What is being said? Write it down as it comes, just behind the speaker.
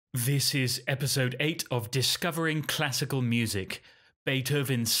This is episode 8 of Discovering Classical Music,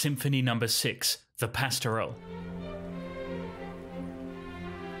 Beethoven Symphony No. 6, the Pastoral.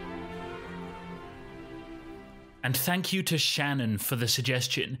 And thank you to Shannon for the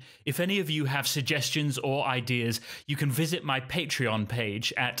suggestion. If any of you have suggestions or ideas, you can visit my Patreon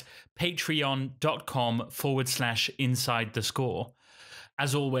page at patreon.com/InsideTheScore.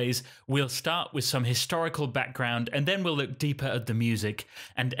 As always, we'll start with some historical background and then we'll look deeper at the music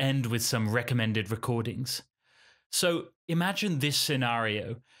and end with some recommended recordings. So imagine this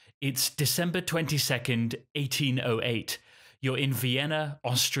scenario. It's December 22nd, 1808. You're in Vienna,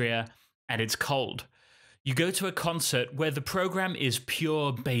 Austria, and it's cold. You go to a concert where the program is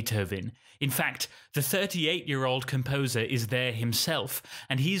pure Beethoven. In fact, the 38-year-old composer is there himself,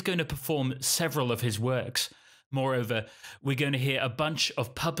 and he's going to perform several of his works. Moreover, we're going to hear a bunch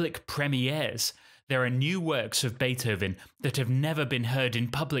of public premieres. There are new works of Beethoven that have never been heard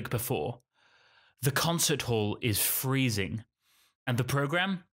in public before. The concert hall is freezing. And the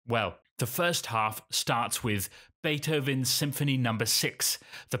program? Well, the first half starts with Beethoven Symphony No. 6,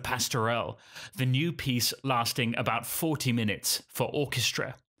 the Pastoral, the new piece lasting about 40 minutes for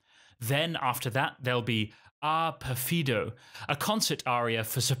orchestra. Then after that, there'll be A Perfido, a concert aria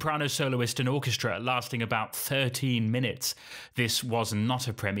for soprano soloist and orchestra lasting about 13 minutes. This was not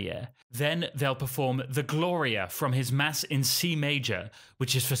a premiere. Then they'll perform the Gloria from his Mass in C major,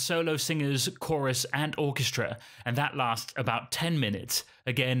 which is for solo singers, chorus and orchestra, and that lasts about 10 minutes.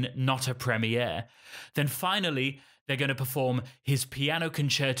 Again, not a premiere. Then finally, they're going to perform his Piano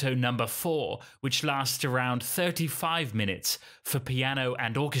Concerto No. 4, which lasts around 35 minutes for piano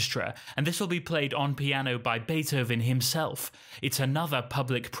and orchestra, and this will be played on piano by Beethoven himself. It's another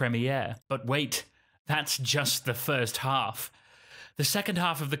public premiere. But wait, that's just the first half. The second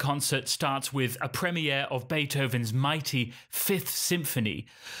half of the concert starts with a premiere of Beethoven's mighty Fifth Symphony,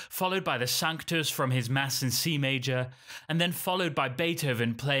 followed by the Sanctus from his Mass in C major, and then followed by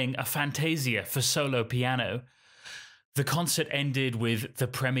Beethoven playing a Fantasia for solo piano. The concert ended with the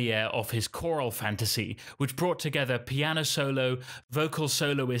premiere of his choral fantasy, which brought together piano solo, vocal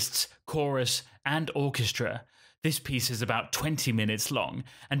soloists, chorus, and orchestra. This piece is about 20 minutes long,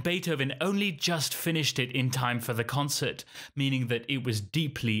 and Beethoven only just finished it in time for the concert, meaning that it was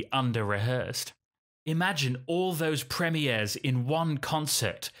deeply under-rehearsed. Imagine all those premieres in one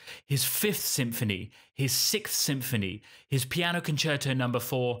concert: his Fifth Symphony, his Sixth Symphony, his Piano Concerto No.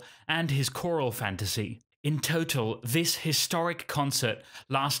 4, and his choral fantasy. In total, this historic concert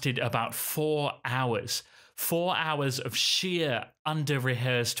lasted about 4 hours. 4 hours of sheer,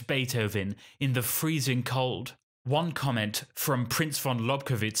 under-rehearsed Beethoven in the freezing cold. One comment from Prince von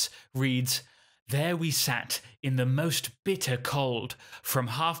Lobkowitz reads, "There we sat in the most bitter cold from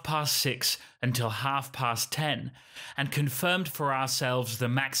 6:30 until 10:30, and confirmed for ourselves the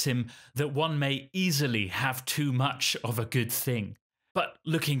maxim that one may easily have too much of a good thing." But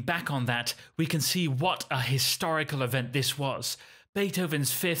looking back on that, we can see what a historical event this was.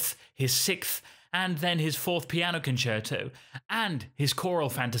 Beethoven's Fifth, his Sixth, and then his Fourth Piano Concerto, and his choral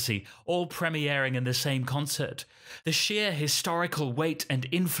fantasy, all premiering in the same concert. The sheer historical weight and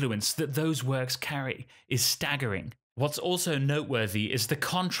influence that those works carry is staggering. What's also noteworthy is the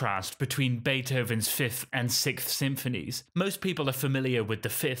contrast between Beethoven's Fifth and Sixth Symphonies. Most people are familiar with the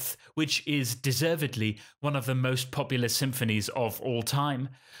Fifth, which is deservedly one of the most popular symphonies of all time.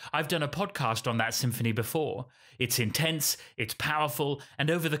 I've done a podcast on that symphony before. It's intense, it's powerful,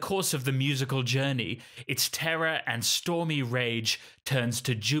 and over the course of the musical journey, its terror and stormy rage turns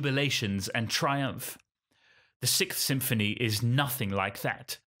to jubilations and triumph. The Sixth Symphony is nothing like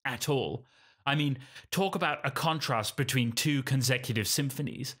that, at all. I mean, talk about a contrast between two consecutive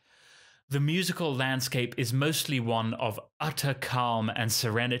symphonies. The musical landscape is mostly one of utter calm and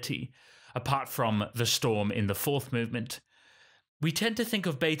serenity, apart from the storm in the fourth movement. We tend to think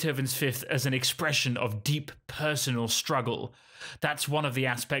of Beethoven's Fifth as an expression of deep personal struggle. That's one of the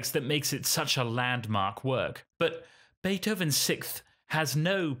aspects that makes it such a landmark work. But Beethoven's Sixth has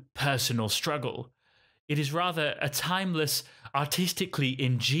no personal struggle. It is rather a timeless, artistically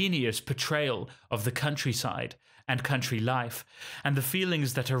ingenious portrayal of the countryside and country life, and the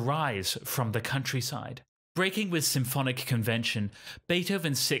feelings that arise from the countryside. Breaking with symphonic convention,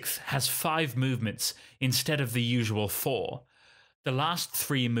 Beethoven's Sixth has 5 movements instead of the usual 4. The last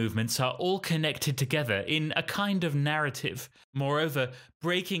 3 movements are all connected together in a kind of narrative. Moreover,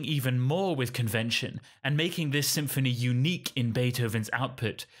 breaking even more with convention and making this symphony unique in Beethoven's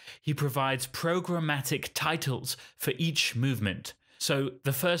output, he provides programmatic titles for each movement. So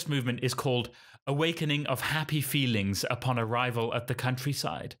the first movement is called Awakening of Happy Feelings Upon Arrival at the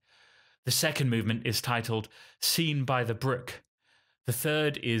Countryside. The second movement is titled Scene by the Brook. The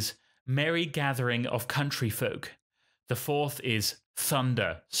third is Merry Gathering of Country Folk. The fourth is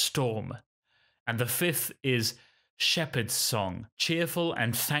Thunder, Storm. And the fifth is Shepherd's Song, Cheerful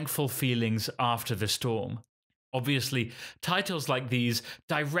and Thankful Feelings After the Storm. Obviously, titles like these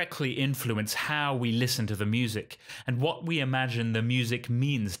directly influence how we listen to the music and what we imagine the music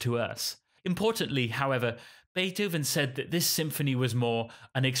means to us. Importantly, however, Beethoven said that this symphony was more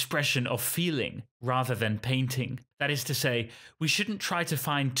an expression of feeling rather than painting. That is to say, we shouldn't try to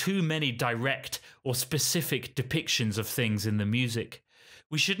find too many direct or specific depictions of things in the music.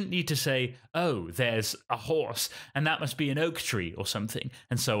 We shouldn't need to say, oh, there's a horse, and that must be an oak tree or something,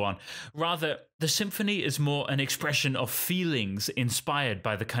 and so on. Rather, the symphony is more an expression of feelings inspired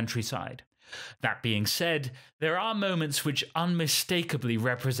by the countryside. That being said, there are moments which unmistakably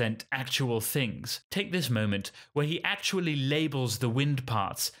represent actual things. Take this moment where he actually labels the wind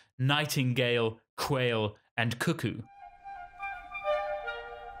parts nightingale, quail, and cuckoo.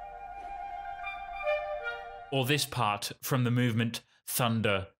 Or this part from the movement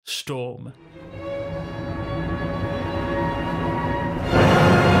Thunder, Storm.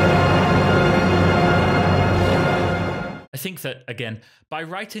 I think that, again, by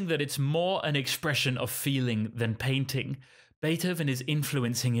writing that it's more an expression of feeling than painting, Beethoven is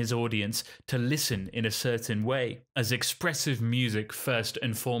influencing his audience to listen in a certain way, as expressive music first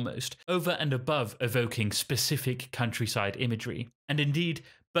and foremost, over and above evoking specific countryside imagery. And indeed,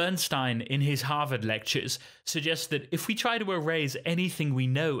 Bernstein, in his Harvard lectures, suggests that if we try to erase anything we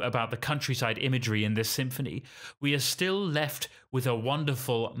know about the countryside imagery in this symphony, we are still left with a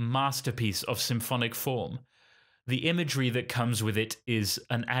wonderful masterpiece of symphonic form. The imagery that comes with it is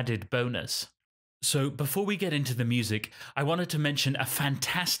an added bonus. So before we get into the music, I wanted to mention a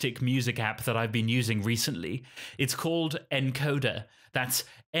fantastic music app that I've been using recently. It's called Encoder. That's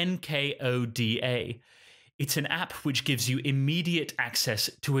Nkoda. It's an app which gives you immediate access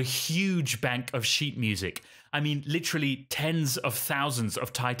to a huge bank of sheet music. I mean, literally tens of thousands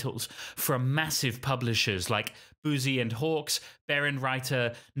of titles from massive publishers like Boosey and Hawkes,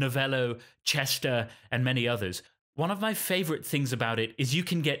 Berenreiter, Novello, Chester, and many others. One of my favorite things about it is you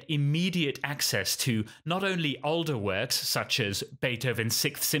can get immediate access to not only older works such as Beethoven's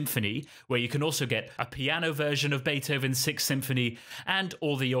Sixth Symphony, where you can also get a piano version of Beethoven's Sixth Symphony and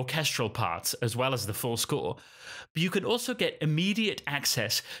all the orchestral parts as well as the full score, but you can also get immediate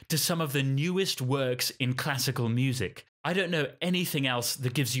access to some of the newest works in classical music. I don't know anything else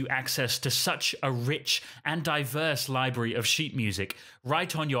that gives you access to such a rich and diverse library of sheet music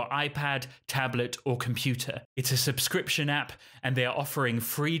right on your iPad, tablet, or computer. It's a subscription app, and they are offering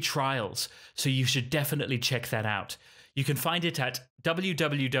free trials, so you should definitely check that out. You can find it at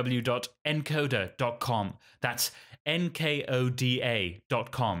www.encoda.com. That's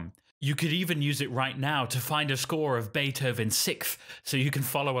Nkoda.com. You could even use it right now to find a score of Beethoven's Sixth, so you can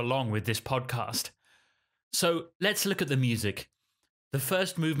follow along with this podcast. So let's look at the music. The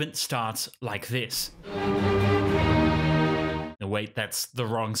first movement starts like this. No, wait, that's the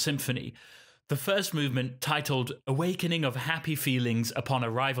wrong symphony. The first movement, titled Awakening of Happy Feelings Upon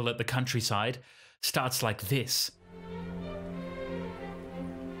Arrival at the Countryside, starts like this.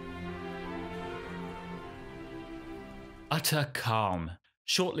 Utter calm.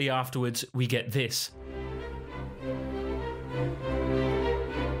 Shortly afterwards, we get this.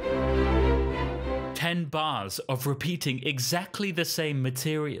 10 bars of repeating exactly the same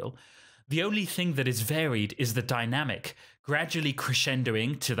material. The only thing that is varied is the dynamic, gradually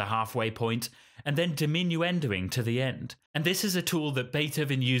crescendoing to the halfway point and then diminuendoing to the end. And this is a tool that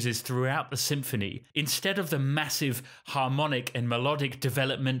Beethoven uses throughout the symphony, instead of the massive harmonic and melodic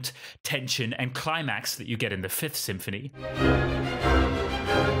development, tension, and climax that you get in the Fifth Symphony.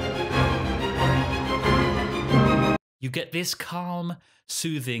 You get this calm,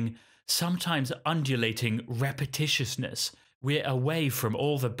 soothing, sometimes undulating repetitiousness. We're away from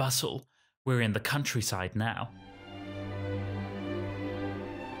all the bustle. We're in the countryside now.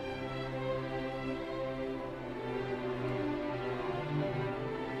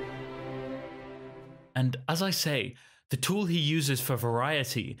 And as I say, the tool he uses for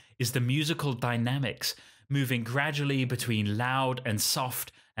variety is the musical dynamics, moving gradually between loud and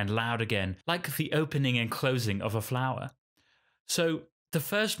soft and loud again, like the opening and closing of a flower. So, the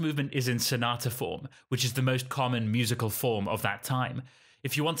first movement is in sonata form, which is the most common musical form of that time.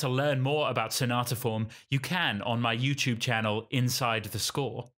 If you want to learn more about sonata form, you can on my YouTube channel Inside the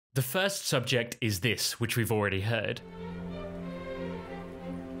Score. The first subject is this, which we've already heard.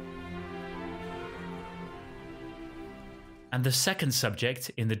 And the second subject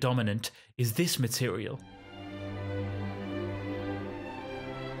in the dominant is this material.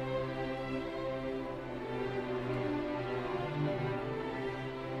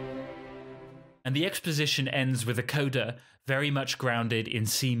 And the exposition ends with a coda very much grounded in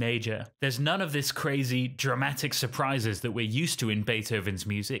C major. There's none of this crazy, dramatic surprises that we're used to in Beethoven's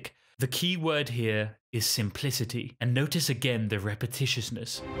music. The key word here is simplicity, and notice again the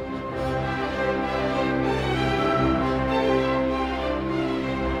repetitiousness.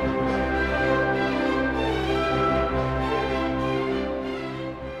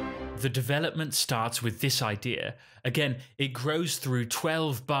 The development starts with this idea. Again, it grows through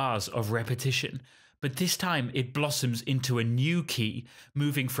 12 bars of repetition, but this time it blossoms into a new key,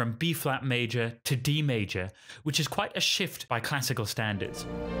 moving from B flat major to D major, which is quite a shift by classical standards.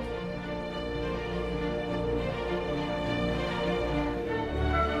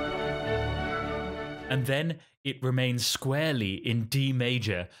 And then it remains squarely in D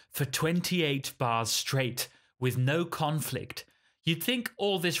major for 28 bars straight, with no conflict. You'd think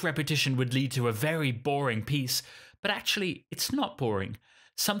all this repetition would lead to a very boring piece, but actually it's not boring.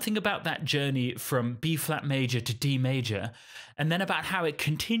 Something about that journey from B flat major to D major, and then about how it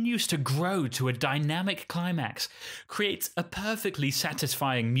continues to grow to a dynamic climax, creates a perfectly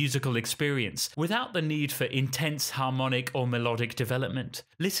satisfying musical experience without the need for intense harmonic or melodic development.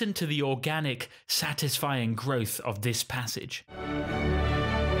 Listen to the organic, satisfying growth of this passage.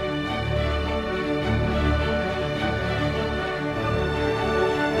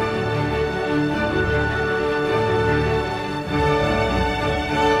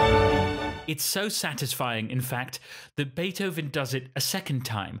 It's so satisfying, in fact, that Beethoven does it a second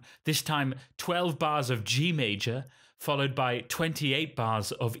time, this time 12 bars of G major, followed by 28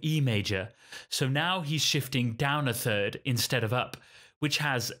 bars of E major. So now he's shifting down a third instead of up, which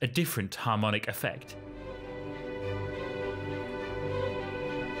has a different harmonic effect.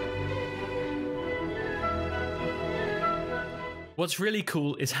 What's really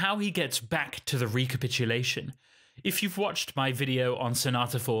cool is how he gets back to the recapitulation. If you've watched my video on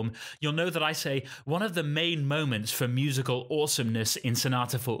sonata form, you'll know that I say one of the main moments for musical awesomeness in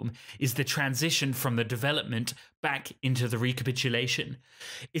sonata form is the transition from the development back into the recapitulation.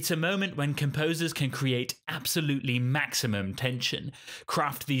 It's a moment when composers can create absolutely maximum tension,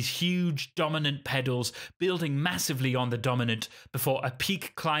 craft these huge dominant pedals, building massively on the dominant before a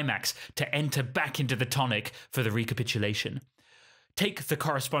peak climax to enter back into the tonic for the recapitulation. Take the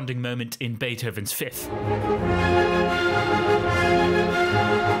corresponding moment in Beethoven's Fifth.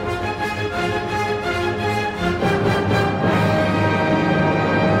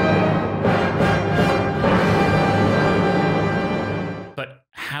 But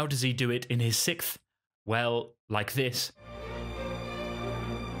how does he do it in his Sixth? Well, like this.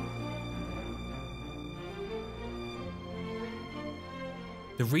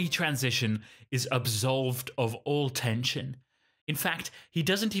 The retransition is absolved of all tension. In fact, he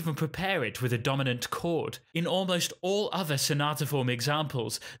doesn't even prepare it with a dominant chord. In almost all other sonata form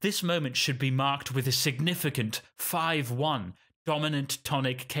examples, this moment should be marked with a significant 5-1 dominant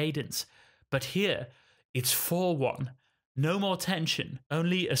tonic cadence. But here, it's 4-1. No more tension,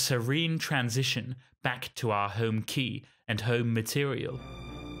 only a serene transition back to our home key and home material.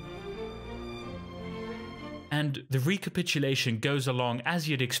 And the recapitulation goes along as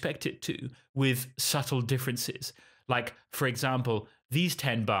you'd expect it to, with subtle differences. Like, for example, these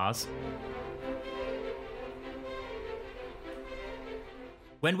 10 bars.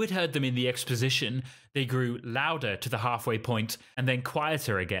 When we'd heard them in the exposition, they grew louder to the halfway point and then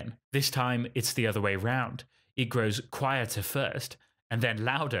quieter again. This time, it's the other way round. It grows quieter first and then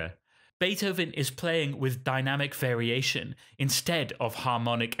louder. Beethoven is playing with dynamic variation instead of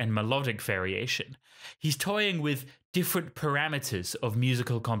harmonic and melodic variation. He's toying with different parameters of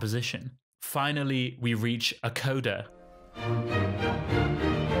musical composition. Finally, we reach a coda.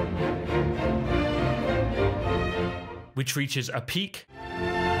 Which reaches a peak.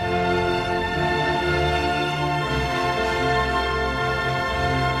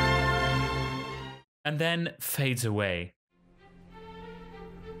 And then fades away.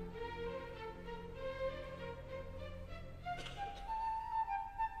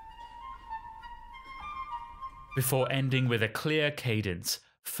 Before ending with a clear cadence,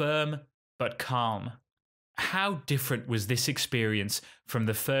 firm but calm. How different was this experience from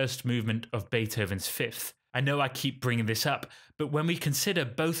the first movement of Beethoven's Fifth? I know I keep bringing this up, but when we consider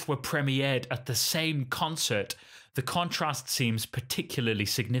both were premiered at the same concert, the contrast seems particularly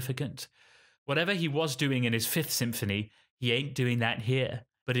significant. Whatever he was doing in his Fifth Symphony, he ain't doing that here,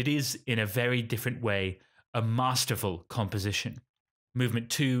 but it is, in a very different way, a masterful composition.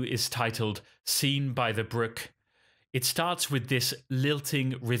 Movement 2 is titled Seen by the Brook. It starts with this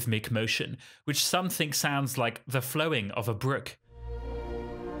lilting rhythmic motion, which some think sounds like the flowing of a brook.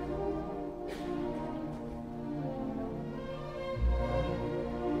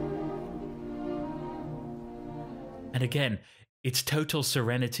 And again, it's total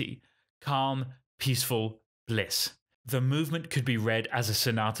serenity, calm, peaceful bliss. The movement could be read as a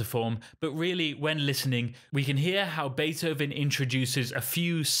sonata form, but really, when listening, we can hear how Beethoven introduces a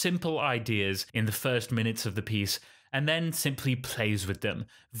few simple ideas in the first minutes of the piece, and then simply plays with them,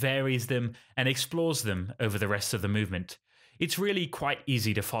 varies them, and explores them over the rest of the movement. It's really quite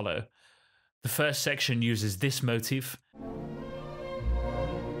easy to follow. The first section uses this motif,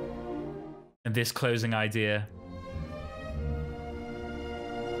 and this closing idea.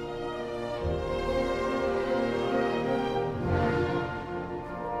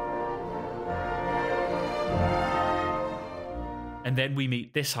 And then we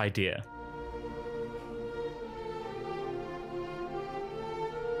meet this idea.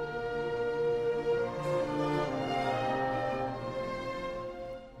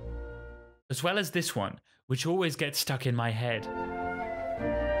 As well as this one, which always gets stuck in my head.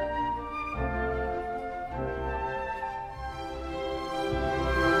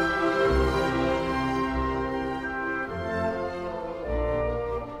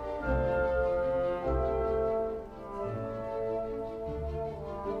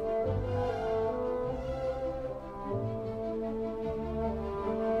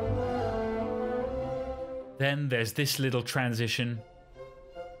 Then there's this little transition.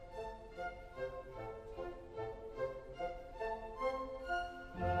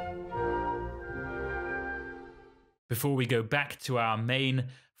 Before we go back to our main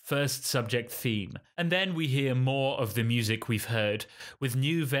first subject theme. And then we hear more of the music we've heard, with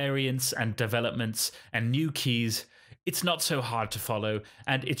new variants and developments and new keys. It's not so hard to follow,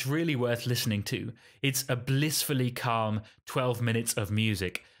 and it's really worth listening to. It's a blissfully calm 12 minutes of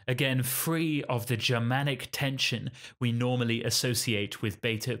music, again free of the Germanic tension we normally associate with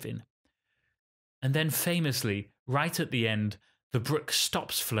Beethoven. And then famously, right at the end, the brook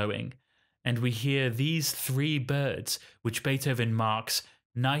stops flowing, and we hear these three birds, which Beethoven marks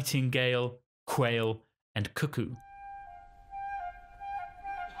nightingale, quail, and cuckoo.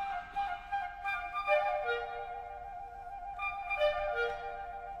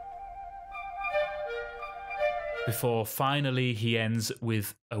 Before finally he ends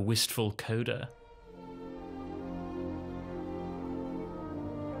with a wistful coda.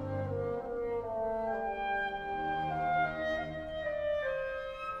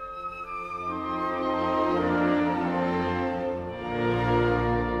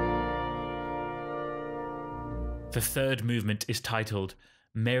 The third movement is titled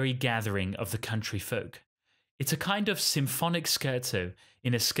Merry Gathering of the Country Folk. It's a kind of symphonic scherzo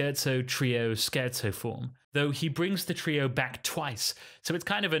in a scherzo trio scherzo form, though he brings the trio back twice, so it's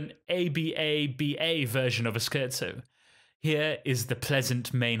kind of an ABA-BA version of a scherzo. Here is the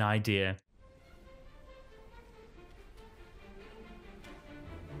pleasant main idea.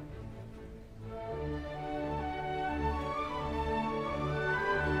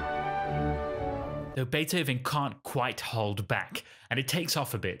 Though Beethoven can't quite hold back, and it takes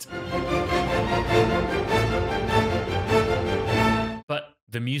off a bit. But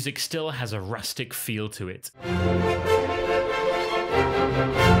the music still has a rustic feel to it.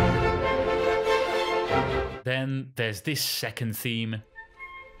 Then there's this second theme.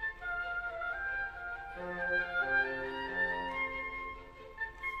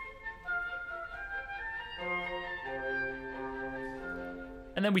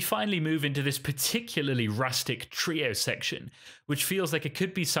 And then we finally move into this particularly rustic trio section, which feels like it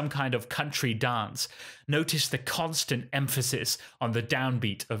could be some kind of country dance. Notice the constant emphasis on the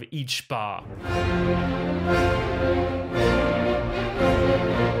downbeat of each bar.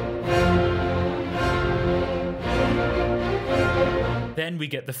 Then we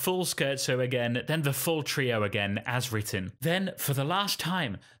get the full scherzo again, then the full trio again, as written. Then, for the last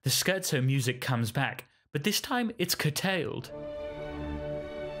time, the scherzo music comes back, but this time it's curtailed.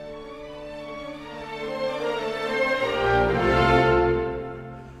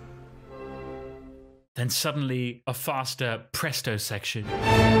 Then suddenly a faster presto section.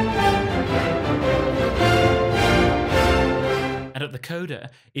 And at the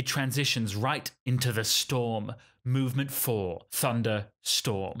coda, it transitions right into the storm, movement 4, thunder,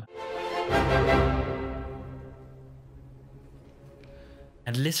 storm.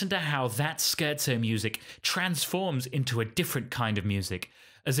 And listen to how that scherzo music transforms into a different kind of music,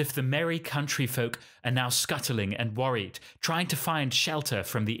 as if the merry country folk are now scuttling and worried, trying to find shelter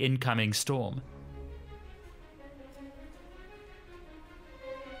from the incoming storm.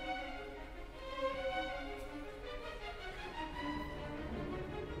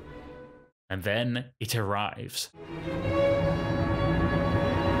 And then it arrives.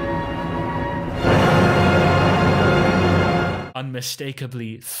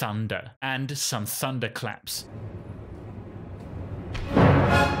 Unmistakably thunder, and some thunderclaps.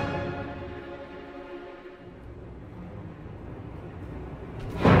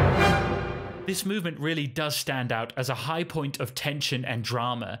 This movement really does stand out as a high point of tension and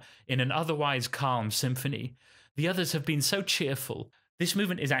drama in an otherwise calm symphony. The others have been so cheerful. This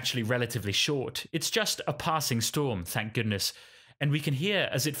movement is actually relatively short. It's just a passing storm, thank goodness, and we can hear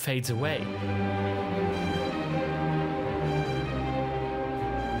as it fades away.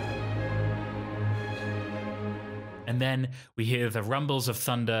 And then we hear the rumbles of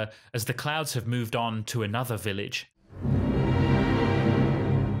thunder as the clouds have moved on to another village.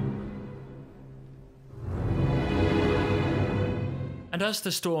 And as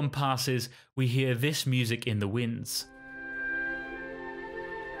the storm passes, we hear this music in the winds.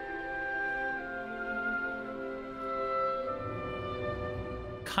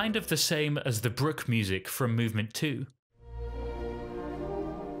 Kind of the same as the Brook music from Movement 2.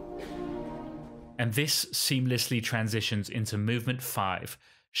 And this seamlessly transitions into Movement 5,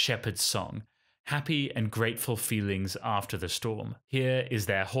 Shepherd's Song, happy and grateful feelings after the storm. Here is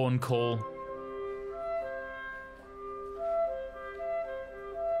their horn call.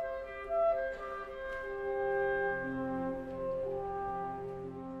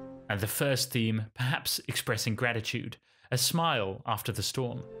 And the first theme, perhaps expressing gratitude, a smile after the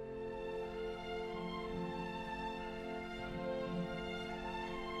storm.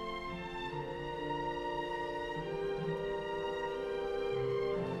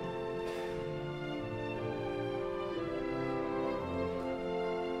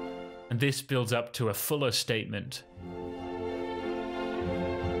 And this builds up to a fuller statement.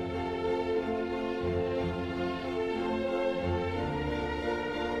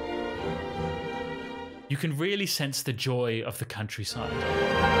 You can really sense the joy of the countryside.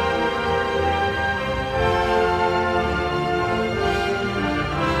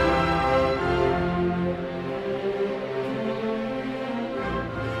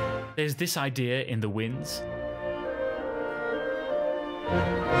 There's this idea in the winds.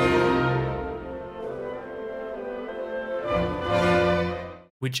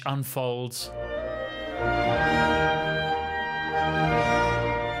 Which unfolds.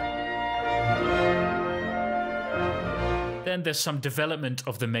 Then there's some development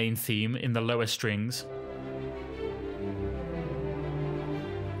of the main theme in the lower strings.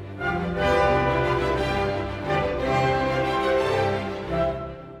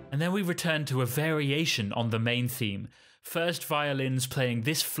 And then we return to a variation on the main theme. First violins playing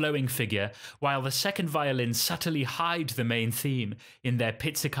this flowing figure, while the second violins subtly hide the main theme in their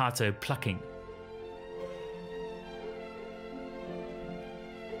pizzicato plucking.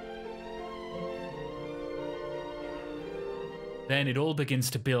 Then it all begins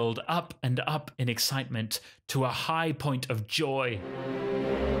to build up and up in excitement to a high point of joy.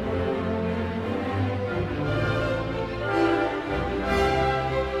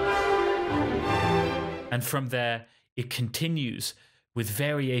 And from there, it continues with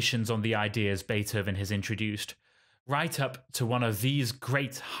variations on the ideas Beethoven has introduced, right up to one of these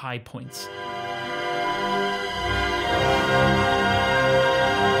great high points.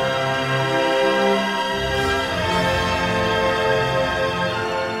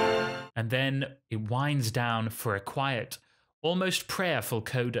 And then it winds down for a quiet, almost prayerful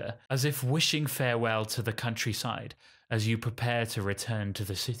coda, as if wishing farewell to the countryside as you prepare to return to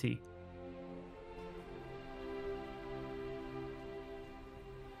the city.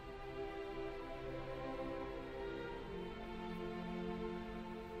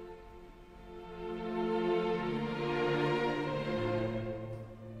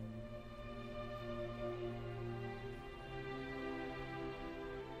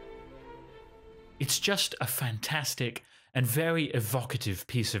 It's just a fantastic and very evocative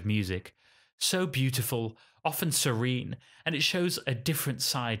piece of music, so beautiful, often serene, and it shows a different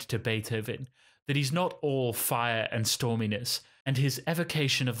side to Beethoven, that he's not all fire and storminess, and his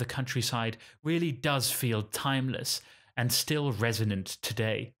evocation of the countryside really does feel timeless and still resonant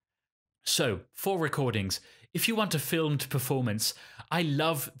today. So, for recordings, if you want a filmed performance, I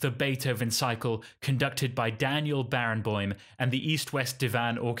love the Beethoven cycle conducted by Daniel Barenboim and the East-West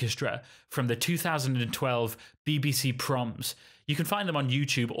Divan Orchestra from the 2012 BBC Proms. You can find them on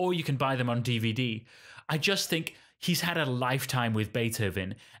YouTube or you can buy them on DVD. I just think he's had a lifetime with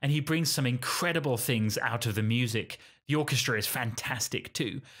Beethoven and he brings some incredible things out of the music. The orchestra is fantastic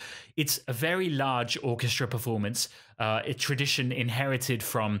too. It's a very large orchestra performance, a tradition inherited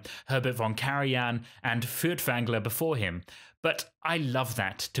from Herbert von Karajan and Furtwängler before him. But I love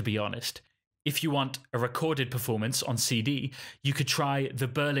that, to be honest. If you want a recorded performance on CD, you could try the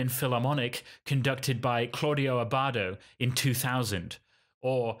Berlin Philharmonic conducted by Claudio Abbado in 2000,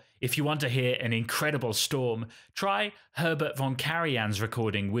 Or if you want to hear an incredible storm, try Herbert von Karajan's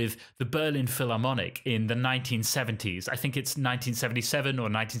recording with the Berlin Philharmonic in the 1970s. I think it's 1977 or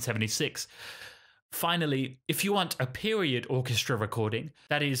 1976. Finally, if you want a period orchestra recording,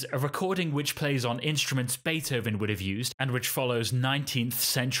 that is, a recording which plays on instruments Beethoven would have used and which follows 19th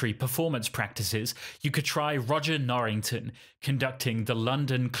century performance practices, you could try Roger Norrington conducting the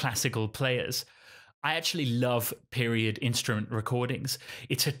London Classical Players. I actually love period instrument recordings.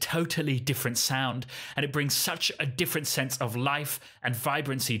 It's a totally different sound, and it brings such a different sense of life and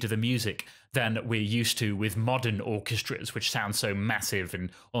vibrancy to the music than we're used to with modern orchestras, which sound so massive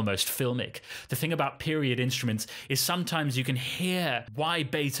and almost filmic. The thing about period instruments is sometimes you can hear why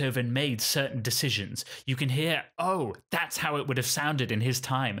Beethoven made certain decisions. You can hear, oh, that's how it would have sounded in his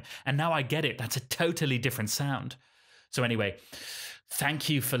time, and now I get it. That's a totally different sound. So anyway, thank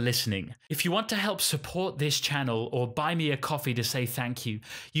you for listening. If you want to help support this channel or buy me a coffee to say thank you,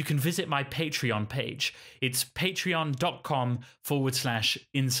 you can visit my Patreon page. It's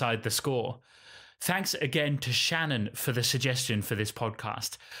patreon.com/inside the score. Thanks again to Shannon for the suggestion for this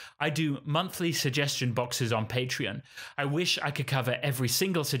podcast. I do monthly suggestion boxes on Patreon. I wish I could cover every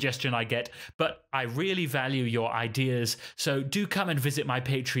single suggestion I get, but I really value your ideas, so do come and visit my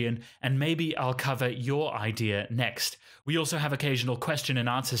Patreon and maybe I'll cover your idea next. We also have occasional question and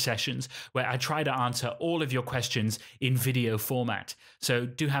answer sessions where I try to answer all of your questions in video format, so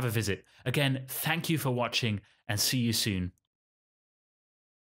do have a visit. Again, thank you for watching and see you soon.